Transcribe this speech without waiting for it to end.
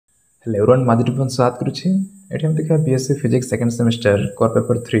Hello everyone माधुरी स्वागत करुच्छे एठी हम देखा BSc physics second semester core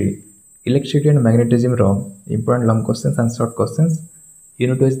paper 3 electricity and magnetism row important long questions and short questions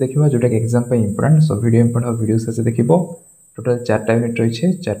unit wise देखिबा जोटा exam पे important so video important video से देखिबो total 4टा unit रही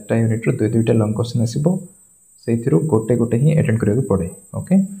छे 4टा यूनिट रो दुईटा लॉन्ग क्वेश्चन आसीबो सेथिरु गोटे गोटे ही अटेंड करियो पड़े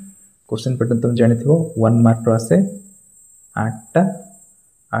ओके क्वेश्चन पैटर्न तुम जानिथिबो 1 मार्क रो आसे 8टा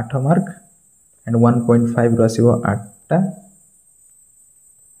 8 mark and 1.5 row आसीबो 8टा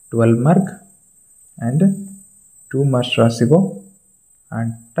 12 mark and 2 marks आसीबो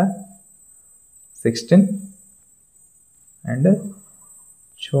 8टा 16 and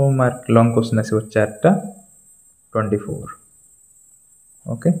 6 mark long question आसीबो 4टा 24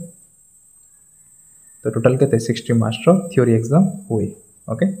 okay तो टोटल केते 60 मार्क्स रो थ्योरी एग्जाम हुए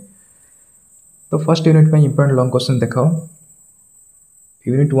ओके तो फर्स्ट यूनिट में इंपोर्टेंट लॉन्ग क्वेश्चन देखाओ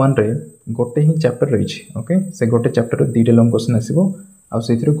यूनिट 1 रे गोटे ही चैप्टर रही छे ओके से गोटे चैप्टर रो दीटा लॉन्ग क्वेश्चन आसीबो आउ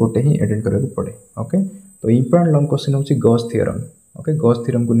से गोटे ही अटेंड करने पड़े ओके तो इंपोर्टेंट लॉन्ग क्वेश्चन हूँ Gauss theorem okay Gauss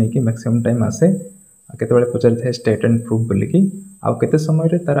theorem को लेकिन मैक्सिमम टाइम आसे केते पचारि थाए स्टेट एंड प्रूफ बोलिकी आउ केते समय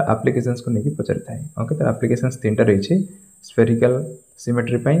रे तार एप्लीकेशंस को लेकिन पचारि थाए ओके तार एप्लीकेशंस तीनटा रही छे स्फेरिकल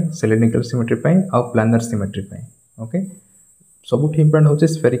सिमेट्री पई सिलिंड्रिकल सिमेट्री पई आउ प्लानर सिमेट्री पई ओके सबुठी इंपोर्टेंट होचे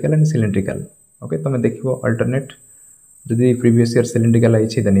स्फेरिकल एंड सिलिंड्रिकल ओके तमे देखिबो अल्टरनेट जदि प्रीवियस ईयर सिलिंड्रिकल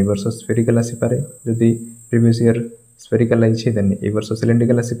आइछि देन वर्ष स्फेरिकल आसी पारे जदि प्रीवियस ईयर स्फेरिकल आइछि देन ए वर्ष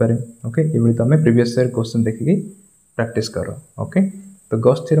सिलिंड्रिकल आसी पारे ओके एबि तमे प्रीवियस ईयर क्वेश्चन देखि प्रैक्टिस करो ओके तो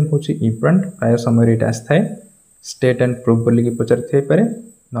गॉस थ्योरम होछि इंपोर्टेंट प्राय समय रे आस थाए स्टेट एंड प्रूफ बोली की पचारि थाए पारे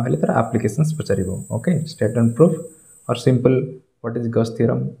नहले तार applications पचारिबो okay state and proof और simple what is Gauss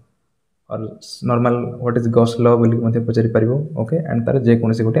theorem और normal what is Gauss law बोली की मध्ये पचारि परिबो ओके एंड तार जे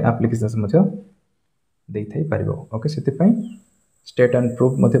कोनसे गोटे एप्लीकेशंस मध्ये देई थाई परिबो ओके सेति पई state and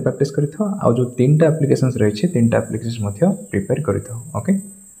proof Madhya practice करिथो आ जो तीनटा एप्लीकेशंस रही छे तीनटा एप्लीकेशंस मध्य प्रिपेयर करिथो ओके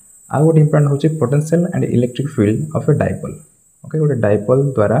आ गोटे इंपोर्टेंट होचे potential and electric field of a dipole okay गोटे डाइपोल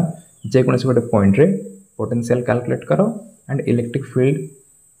द्वारा जे कोनसे गोटे पॉइंट रे पोटेंशियल कैलकुलेट करो एंड इलेक्ट्रिक फील्ड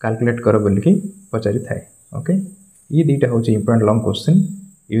कैलकुलेट करो बोली की पचारि थाए ओके ये दीटा होचे इंपोर्टेंट लॉन्ग क्वेश्चन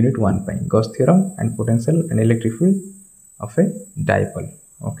यूनिट 1 पई Gauss theorem and potential and electric field of a dipole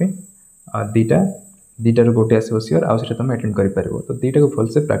okay दीटा रो गोटे आसी सियोर आउ से तुम अटेंड करि परबो तो दीटा को फुल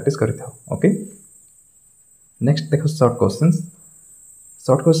से प्रैक्टिस करथाओ ओके नेक्स्ट देखो शॉर्ट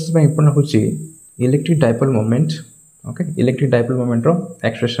क्वेश्चंस में इंपोर्टेंट होची electric dipole moment okay electric dipole moment row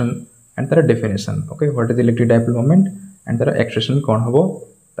expression and तार definition okay what is electric dipole moment and तार एक्सप्रेशन कोन हबो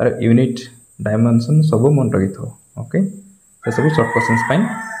तार यूनिट डायमेंशन सब मन रखिथो ओके से सब शॉर्ट क्वेश्चंस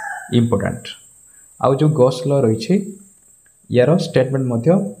पई इंपोर्टेंट आउ जो गॉस लॉ रही छी यार स्टेटमेंट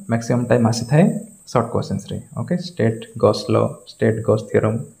मध्य मैक्सिमम टाइम आसी थाए शॉर्ट क्वेश्चंस रे okay state Gauss law state Gauss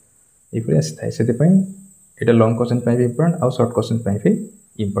theorem एपरि आसी थाए सेति पई एटा लॉन्ग क्वेश्चन पई भी इंपोर्टेंट और शॉर्ट क्वेश्चन पई भी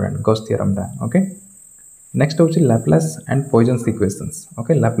इंपोर्टेंट गॉस थ्योरम दा ओके नेक्स्ट होची Laplace and poisons equations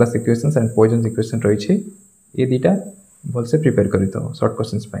okay Laplace equations and poisons equation रही छी ये दीटा भल से प्रिपेयर करितो शॉर्ट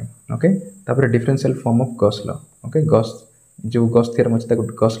क्वेश्चंस पई ओके तापर differential form of Gauss law okay Gauss जो गॉस थ्योरम अछि ताको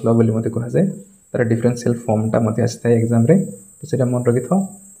गॉस लॉ बोली मते कहा जाय तार डिफरेंशियल फॉर्म ता मते आसी थाए एग्जाम रे तो सेटा मन रखिथो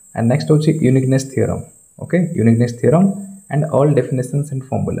एंड नेक्स्ट होची uniqueness theorem okay uniqueness theorem and all definitions and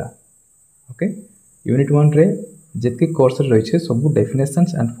formula okay unit 1 रे जेतके कोर्स रही छे सब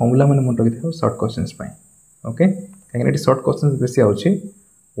डेफिनेशंस एंड फॉर्मूला माने मन रखिथो शॉर्ट क्वेश्चंस पई ओके काहेकि शॉर्ट क्वेश्चंस बेसी आउची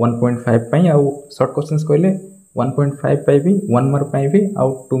 1.5 पई आ शॉर्ट क्वेश्चंस कहले 1.5 पई भी 1 मार्क पई भी आ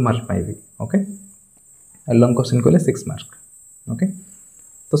 2 मार्क पई भी ओके लॉन्ग क्वेश्चन कहले 6 मार्क ओके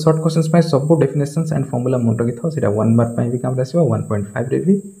तो शॉर्ट क्वेश्चंस पई सब डेफिनेशंस एंड फॉर्मूला मन रखिथो सेटा 1 मार्क पई भी काम रे आसीबो 1.5 रे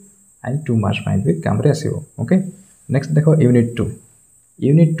भी एंड 2 मार्क्स पई भी काम रे आसीबो ओके नेक्स्ट देखो यूनिट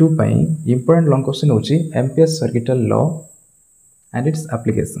 2 पई इंपोर्टेंट लॉन्ग क्वेश्चन होची amperes circuital law and it's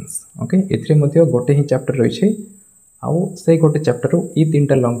applications okay एथरे मध्ये गोटे ही चैप्टर रही छे आउ से गोटे चैप्टर रो ई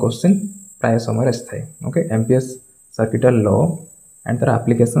तीनटा लॉन्ग क्वेश्चन प्राय समय आस्थाय okay amperes circuital law and तार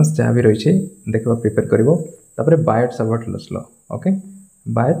एप्लीकेशंस जहाँ भी रही छे देखबा प्रिपेयर करबो तापर बायट Savart's law okay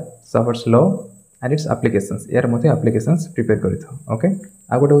बायट Savart's law and it's applications यार मध्ये एप्लीकेशंस प्रिपेयर करिथो ओके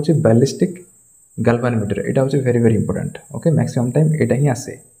आ गोटे होची बैलिस्टिक गैल्वानोमीटर एटा होची very important okay maximum time एटा ही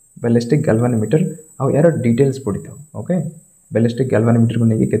आसे बैलिस्टिक गैल्वानोमीटर आ यार डिटेल्स पढिथो ओके बैलिस्टिक गैल्वानोमीटर को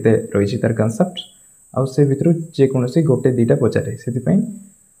लेके केते रही तार कॉन्सेप्ट आ से भितर जे कोनोसी गोटे दीटा पचारे सेति पई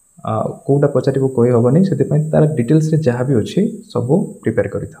कोडा पचारिबो कोइ होबनी सेति पई तार डिटेल्स रे जहाँ भी अछि सब प्रिपेयर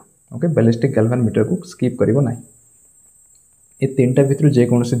करिथो ओके बैलिस्टिक गैल्वानोमीटर को स्किप करिवो नाही ए तीनटा भितर जे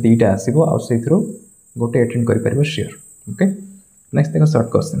कोनोसी दीटा आसीबो आ सेथिरो गोटे अटेंड करि परबो श्योर ओके नेक्स्ट देखो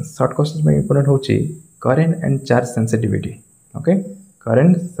शॉर्ट क्वेश्चंस में इंपोर्टेंट होची current and charge sensitivity okay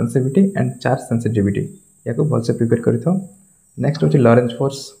current sensitivity and charge sensitivity याको भल से प्रिपेयर करिथो नेक्स्ट होची लॉरेंज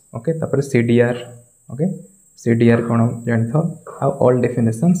फोर्स ओके तापर सीडीआर ओके सीडीआर कोन जानि थो आ all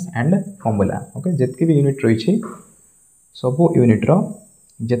definitions and formula okay जेतकी भी यूनिट रही छी सब यूनिट रो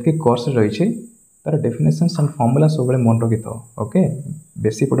जेतकी कोर्स रही छी तार डेफिनेशंस एंड फॉर्मूला सब बळे मन रखि थो ओके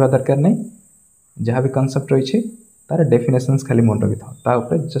बेसी पढ़वा दरकार नै जहाँ भी कॉन्सेप्ट रही छी तार डेफिनेशंस खाली मन रखि थो ता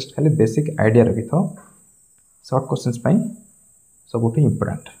ऊपर जस्ट खाली बेसिक आइडिया रखि थो शॉर्ट क्वेश्चंस पई सबुठी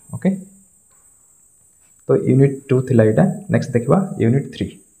इंपोर्टेंट ओके तो यूनिट 2 थिला एटा नेक्स्ट देखबा यूनिट 3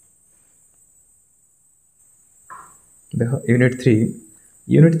 देखो यूनिट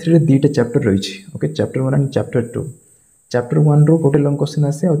 3 रे दीटा चैप्टर रही छी okay chapter 1 and chapter 2 chapter 1 रो गोटे लॉन्ग क्वेश्चन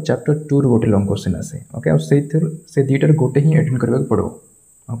आसे और चैप्टर 2 रो गोटे लॉन्ग क्वेश्चन आसे ओके और से दीटा गोटे ही अटेंड करबा पड़ो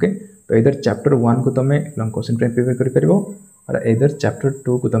ओके तो इधर चैप्टर 1 को तमे लॉन्ग क्वेश्चन पे प्रिपेयर करि परिबो और इधर चैप्टर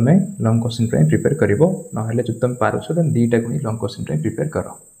 2 को तमे लॉन्ग क्वेश्चन पे प्रिपेयर करिवो न हेले जो तुम पारो छ देन दीटा को ही लॉन्ग क्वेश्चन पे प्रिपेयर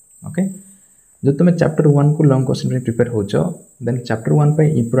करो ओके जो तुम चैप्टर 1 को लॉन्ग क्वेश्चन पे प्रिपेयर हो छ देन चैप्टर 1 पे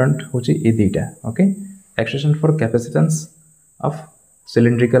इंपोर्टेंट होची ए दीटा okay expression for capacitance of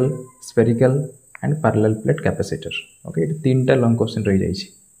cylindrical spherical and parallel plate capacitor okay ये तीनटा लॉन्ग क्वेश्चन रही जाई छी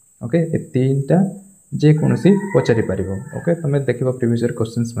ओके ये तीनटा जे कोनसी पचारि परिबो ओके तमे देखिबो प्रीवियस ईयर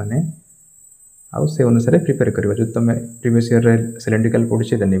क्वेश्चंस माने आउ से अनुसार प्रिपेयर करिवो जो तमे प्रीवियस ईयर रे सिलिंड्रिकल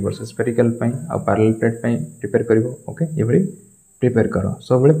पढिछि देन वर्सेस स्फेरिकल पई आ पैरेलल प्लेट पई प्रिपेयर करिवो ओके एवरी प्रिपेयर करो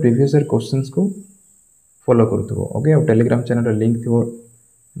सब बळे प्रीवियस ईयर क्वेश्चंस को फॉलो करथुबो ओके और टेलीग्राम चैनल रे लिंक थिबो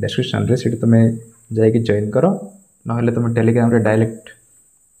डिस्क्रिप्शन रे सेठी तमे जाई कि जॉइन करो न हेले तमे टेलीग्राम रे डायरेक्ट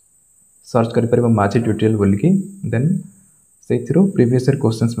सर्च करि परबो माझी ट्यूटोरियल बोल की देन से थ्रू प्रीवियस ईयर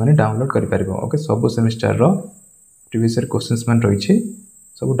क्वेश्चंस माने डाउनलोड करि परबो ओके सब सेमेस्टर रो प्रीवियस ईयर क्वेश्चंस मान रही छी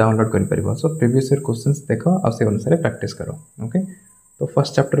सब डाउनलोड करि परबो सो प्रीवियस ईयर क्वेश्चंस देखो और से अनुसार प्रैक्टिस करो ओके तो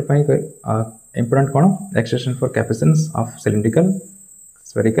फर्स्ट चैप्टर पई important cone expression for capacitance of cylindrical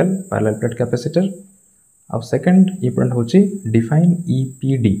spherical parallel plate capacitor और सेकंड इंपोर्टेंट होची डिफाइन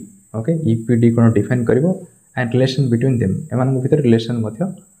ईपीडी ओके ईपीडी कोन डिफाइन करबो एंड रिलेशन बिटवीन देम एमान भीतर रिलेशन मध्य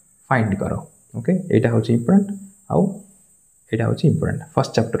फाइंड करो ओके एटा होची इंपोर्टेंट आउ एटा होची इंपोर्टेंट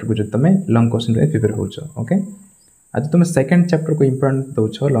फर्स्ट चैप्टर को जो तमे लॉन्ग क्वेश्चन रे प्रिपेयर होचो ओके आज तुम सेकंड चैप्टर को इंपोर्टेंट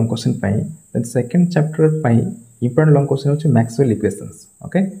दोछो लॉन्ग क्वेश्चन पई देन सेकंड चैप्टर पई इंपोर्टेंट लॉन्ग क्वेश्चन होची Maxwell equations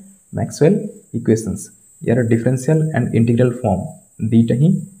okay Maxwell equations यार differential and integral form दीटा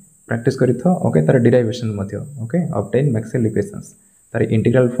he practice करिथो okay तार डेरिवेशन मध्य ओके ऑब्टेन मैक्सवेल इक्वेशंस तार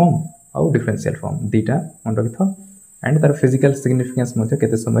इंटीग्रल फॉर्म और डिफरेंशियल फॉर्म दीटा मन रखिथो and तार physical significance मध्य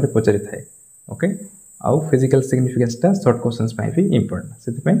केते समय पचारि थाए ओके आउ फिजिकल सिग्निफिकेंस टा शॉर्ट क्वेश्चंस पई भी इंपोर्टेंट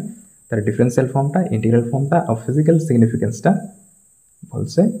सेति पई तार डिफरेंशियल फॉर्म टा इंटीग्रल फॉर्म टा और फिजिकल सिग्निफिकेंस टा भल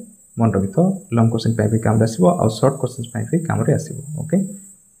से मन रखिथो लॉन्ग क्वेश्चन पई भी काम रे आसीबो और शॉर्ट क्वेश्चंस पई भी काम रे आसीबो ओके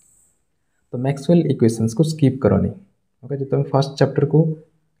तो मैक्सवेल इक्वेशंस को स्किप करनी ओके जो तुम फर्स्ट चैप्टर को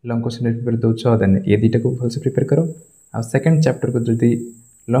लॉन्ग क्वेश्चन प्रिपेयर दोछ देन ये दीटा को भल से प्रिपेयर करो और सेकंड चैप्टर को जदी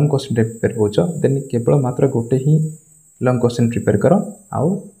लॉन्ग क्वेश्चन प्रिपेयर होछ देन केवल मात्र गोटे ही लॉन्ग क्वेश्चन प्रिपेयर करो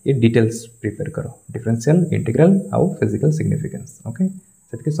आउ ये डिटेल्स प्रिपेयर करो डिफरेंशियल इंटीग्रल आउ फिजिकल सिग्निफिकेंस ओके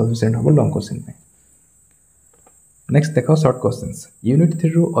सेतके सफिशिएंट हो लॉन्ग क्वेश्चन पे नेक्स्ट देखो शॉर्ट क्वेश्चंस यूनिट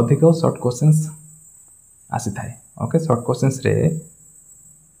 3 रु अधिक शॉर्ट क्वेश्चंस आसी थाए ओके शॉर्ट क्वेश्चंस रे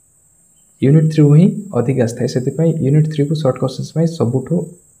यूनिट 3 ही अधिक आसी थाए सेति पई यूनिट 3 को शॉर्ट क्वेश्चंस में सबुठो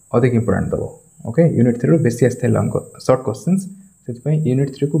अधिक इंपोर्टेंट दबो ओके यूनिट 3 रु बेसी आसी थाए लॉन्ग शॉर्ट क्वेश्चंस सेति पई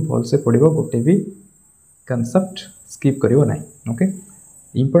यूनिट 3 को भल से पढिबो गोटे भी कांसेप्ट स्किप करिवो नाही ओके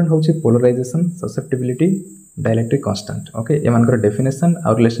इंपोर्टेंट होची polarisation susceptibility dielectric constant okay एमानकर definition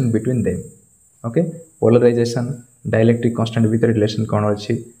और relation between them okay polarisation dielectric constant भीतर रिलेशन कोन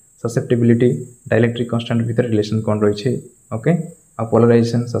अछि ससेप्टिबिलिटी डाइलेक्ट्रिक कांस्टेंट भीतर रिलेशन कोन रही छै ओके आ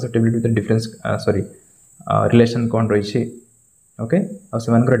पोलराइजेशन ससेप्टिबिलिटी भीतर डिफरेंस रिलेशन कोन रही छै ओके आ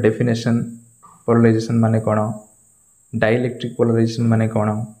सेमानकर डेफिनेशन पोलराइजेशन माने कोन डाइलेक्ट्रिक पोलराइजेशन माने कोन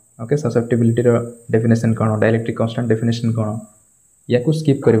ओके ससेप्टिबिलिटी रो डेफिनेशन कोन डाइलेक्ट्रिक कांस्टेंट डेफिनेशन कोन या को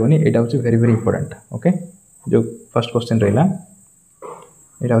स्किप करबोनी एटा होची वेरी वेरी इंपोर्टेंट ओके जो फर्स्ट क्वेश्चन रहला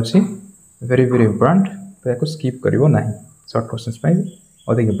एटा होची वेरी वेरी इंपोर्टेंट तो या को स्किप करबो नाही शॉर्ट क्वेश्चंस पई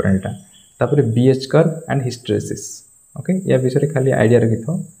अधिक इंपोर्टेंट एटा तापर BH curve and hysteresis okay या विषय खाली आइडिया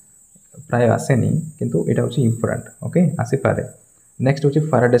रखिथो प्राय आसेनी किंतु एटा होची इंपोर्टेंट ओके आसी पारे नेक्स्ट होची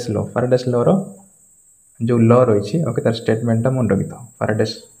फैराडेस लॉ रो जो लॉ रही छी ओके तार स्टेटमेंट ता मन रखिथो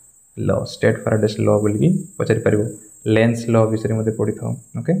Faraday's law state Faraday's law बोली पचारि परिबो लेंस लॉ विषय मध्ये पढिथो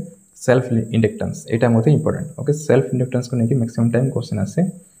ओके सेल्फ इंडक्टेंस एटा मध्ये इंपोर्टेंट ओके सेल्फ इंडक्टेंस को नेकी मैक्सिमम टाइम क्वेश्चन आसे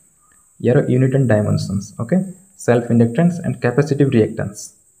यार unit and dimensions okay self inductance and capacitive reactance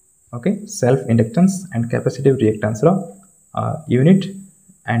okay self inductance and capacitive reactance row unit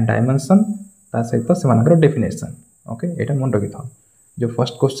and dimension ता सहित सेमानकर definition okay एटा मन रखिथो जो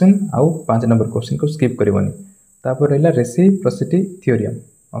first question आउ 5 नंबर क्वेश्चन को स्किप करबोनी तापर रहा reciprocity theorem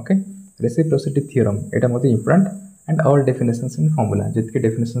okay reciprocity theorem एटा मते important and all definitions in formula जितके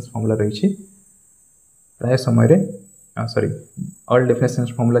डेफिनेशंस फॉर्मूला रही प्राय समय सॉरी ऑल डेफिनेशंस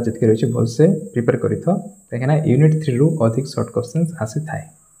फॉर्मूला जितके रही भल से प्रिपेयर करी कहीं यूनिट 3 रु अधिक शॉर्ट क्वेश्चंस आसी थाए।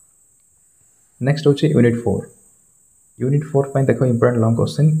 नेक्स्ट होची यूनिट 4 देख इंपोर्टेंट लॉन्ग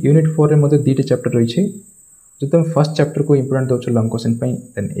क्वेश्चन यूनिट 4 रे मते दीटा चैप्टर रही जो तुम फर्स्ट चैप्टर को इंपोर्टेंट दौच लॉन्ग क्वेश्चन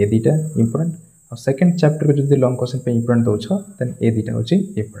देन ए दीटा इंपोर्टेंट और सेकंड चैप्टर को जो लॉन्ग क्वेश्चन इंपोर्टेंट दौच देन ए दीटा होची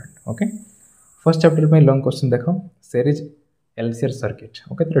इंपोर्टेंट ओके। फर्स्ट चैप्टर पे लॉन्ग क्वेश्चन देख सीरीज एलसीआर सर्किट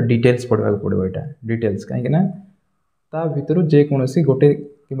ओके तो डिटेल्स पढ़ा पड़ो यहाँ डिटेल्स कहीं ता भितर जेकोसी गोटे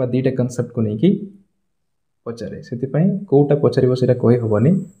कि दीटा कनसेप्ट को लेकिन पचारे से कौटा पचार से कही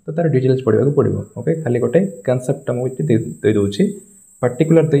हेनी तो तार डिटेल्स पढ़ा पड़ो ओके खाली गोटे कनसेप्ट मुझे दे दूसरी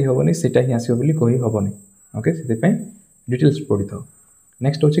पर्टिकुलर दे हेनी से ही आसो बोली कही हेनी ओके से डिटेल्स पढ़ी था।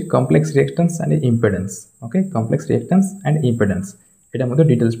 नेक्स्ट होची complex reactance and impedance okay complex reactance and impedance यहाँ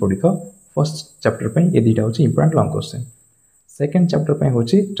डिटेल्स पढ़ी था फर्स्ट चैप्टर पे ये दुटा होची important long question. Second chapter पे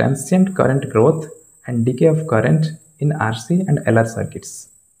होची transient current growth and decay of current in RC and LR circuits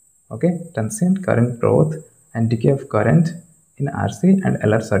okay transient current growth and decay of current in RC and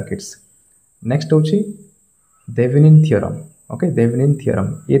LR circuits. Next होची Thevenin theorem okay Thevenin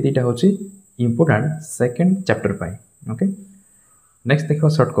theorem ये दुटा होची important second chapter पे okay. Next देखो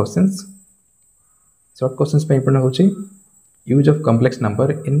short questions पे important होची use of complex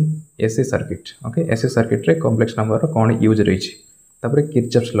number in AC circuit okay AC circuit रे complex number कौन यूज रही तापर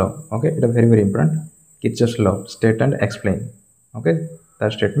Kirchhoff's law okay it very very important Kirchhoff's law state and explain okay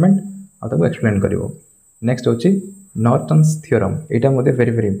तार statement और explain करिवो। Next होची Norton's theorem यहाँ मते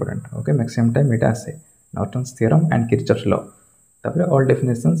very very important okay maximum time यहाँ आसे Norton's theorem and Kirchhoff's law तापर all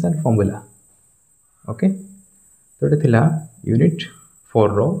definitions and formula okay. तो ये थिला यूनिट 4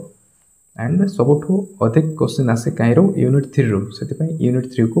 रो एंड सबुठू अधिक क्वेश्चन आसे कहीं यूनिट 3 रु से यूनिट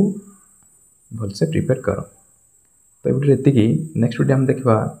 3 को भलसे प्रिपेयर कर। तो ये नेक्स्ट वीडियो हम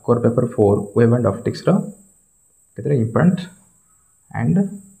देखा core paper 4 web and optics के important and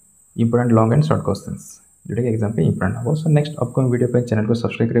important long and short questions जोटा कि एग्जाम पे इंपोर्टेंट हम। सो नेक्स्ट अपकमिंग वीडियो पे चैनल को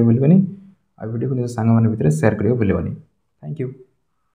सब्सक्राइब करें भूलि और वीडियो को निज सांग मान भितर शेयर करें भूलि। Thank you.